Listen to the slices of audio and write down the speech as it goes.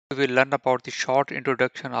We will learn about the short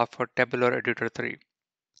introduction of Tabular Editor 3.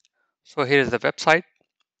 So here is the website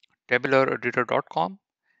tabulareditor.com,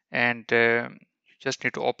 and you just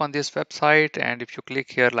need to open this website, and if you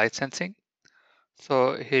click here licensing,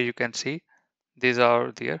 so here you can see these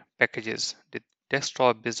are their packages, the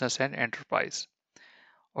desktop, business and enterprise.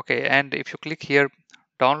 Okay, and if you click here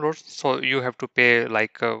downloads, so you have to pay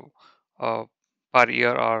like uh, per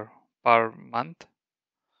year or per month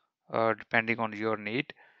depending on your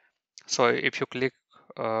need. So if you click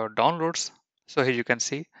downloads, so here you can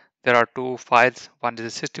see there are two files. One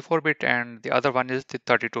is 64-bit and the other one is the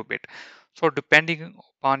 32-bit. So depending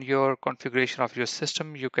upon your configuration of your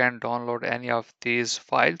system, you can download any of these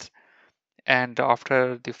files. And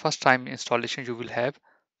after the first time installation, you will have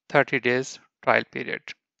 30 days trial period,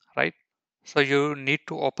 right? So you need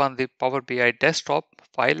to open the Power BI desktop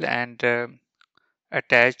file and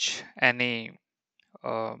attach any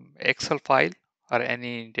Excel file or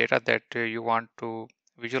any data that you want to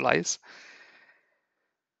visualize.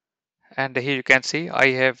 And here you can see I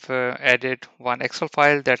have added one Excel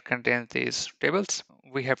file that contains these tables.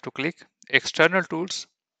 We have to click external tools,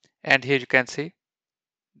 and here you can see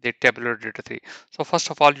the Tabular Editor 3. So first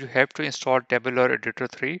of all, you have to install Tabular Editor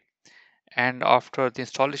 3, and after the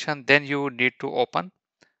installation, then you need to open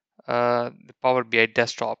the Power BI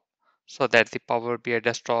desktop so that the Power BI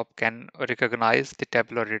desktop can recognize the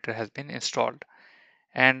Tabular Editor has been installed.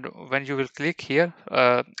 And when you will click here,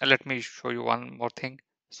 let me show you one more thing.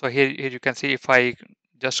 So here you can see if I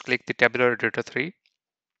just click the Tabular Editor 3,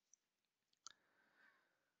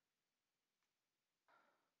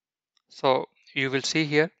 so you will see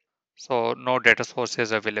here, so no data source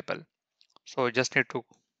is available. So you just need to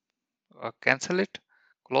cancel it,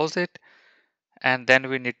 close it, and then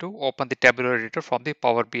we need to open the Tabular Editor from the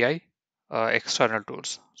Power BI external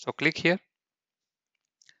tools. So click here.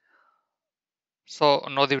 So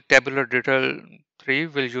now the Tabular Editor 3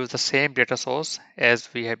 will use the same data source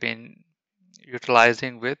as we have been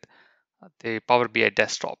utilizing with the Power BI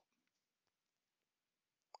desktop.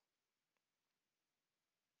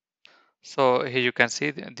 So here you can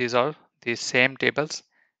see these are the same tables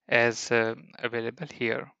as available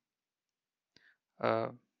here.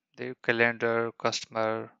 The calendar,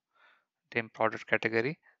 customer, team product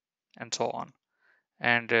category, and so on.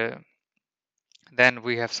 And then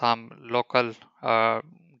we have some local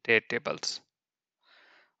date tables.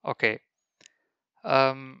 Okay.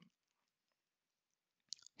 Um,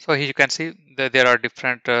 so here you can see that there are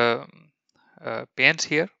different panes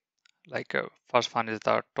here. Like first one is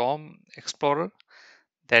the Tom Explorer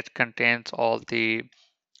that contains all the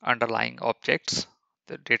underlying objects,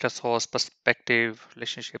 the data source, perspective,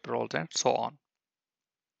 relationship roles, and so on.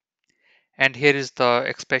 And here is the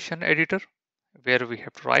expression editor where we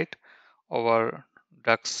have to write our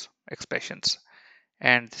Dux expressions.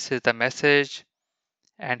 And this is the message.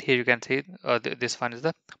 And here you can see this one is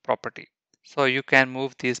the property. So you can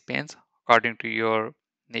move these panes according to your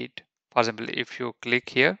need. For example, if you click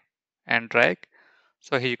here and drag,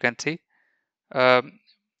 so here you can see um,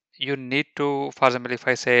 you need to, for example, if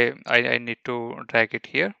I say I need to drag it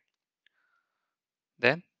here,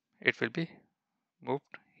 then it will be moved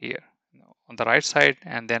here on the right side,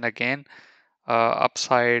 and then again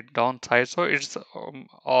upside, downside. So it's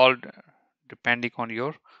all depending on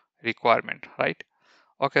your requirement, right?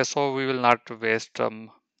 Okay, so we will not waste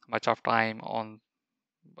much of time on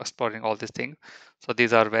exploring all these things. So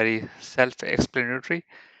these are very self-explanatory.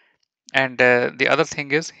 And the other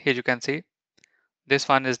thing is here you can see this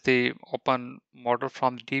one is the open model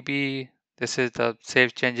from DB. This is the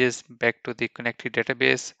save changes back to the connected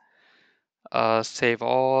database. Save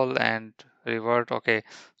all and revert. Okay,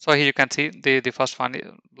 so here you can see the first one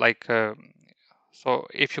like so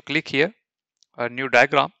if you click here a new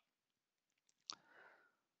diagram,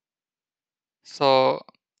 so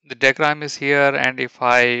the diagram is here, and if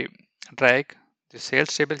I drag the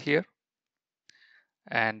sales table here,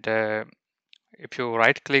 and if you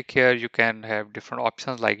right click here, you can have different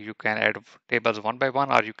options, like you can add tables one by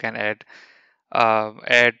one, or you can add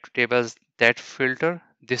tables that filter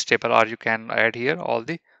this table, or you can add here all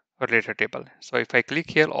the related table. So if I click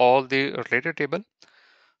here all the related table,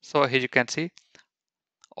 so here you can see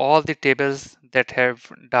all the tables that have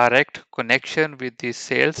direct connection with the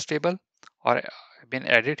sales table are been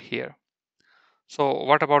added here. So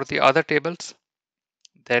what about the other tables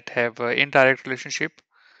that have indirect relationship?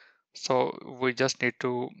 So we just need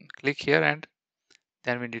to click here, and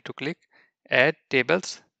then we need to click add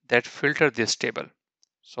tables that filter this table.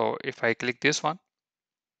 So if I click this one,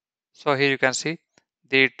 so here you can see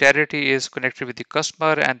the territory is connected with the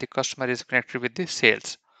customer and the customer is connected with the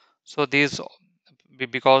sales. So these,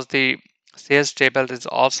 because the Sales table is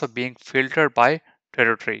also being filtered by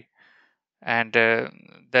territory, and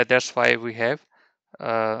that's why we have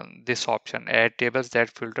this option, add tables that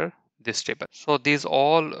filter this table. So these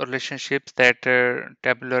all relationships that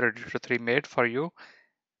Tabular Editor 3 made for you,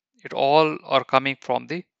 it all are coming from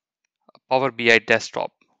the Power BI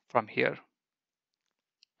desktop. From here,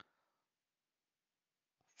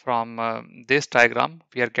 from this diagram,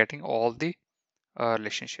 we are getting all the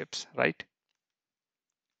relationships, right?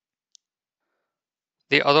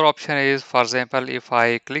 The other option is, for example, if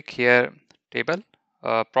I click here, table,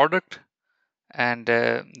 product, and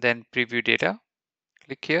then preview data,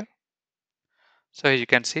 click here. So you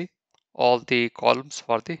can see all the columns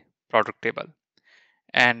for the product table.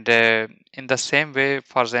 And in the same way,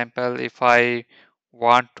 for example, if I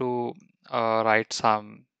want to write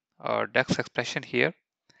some DAX expression here,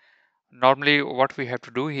 normally what we have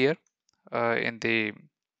to do here in the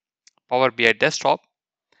Power BI desktop,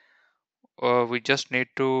 we just need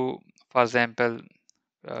to, for example,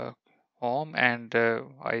 uh, home, and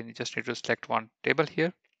I just need to select one table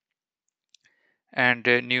here and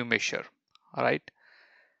new measure. All right.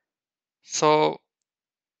 So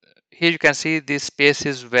here you can see this space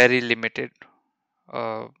is very limited.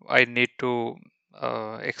 I need to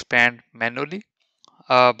expand manually.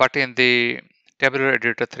 But in the Tabular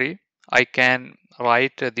Editor 3, I can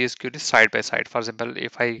write these queries side by side. For example,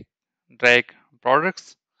 if I drag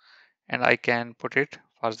products and I can put it,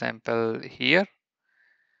 for example, here,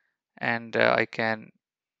 and I can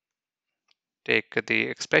take the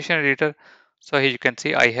expression editor. So here you can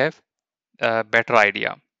see I have a better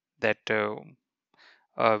idea that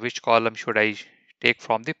which column should I take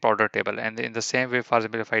from the product table. And in the same way, for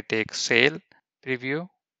example, if I take sale preview,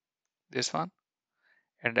 this one,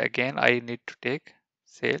 and again I need to take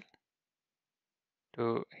sale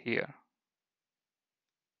to here,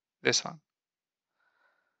 this one.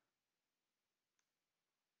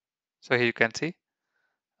 So here you can see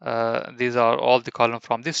these are all the columns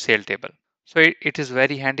from the sale table. So it is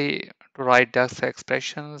very handy to write DAX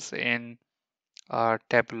expressions in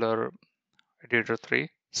Tabular Editor 3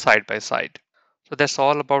 side by side. So that's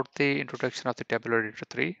all about the introduction of the Tabular Editor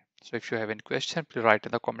 3. So if you have any question, please write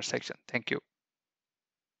in the comment section. Thank you.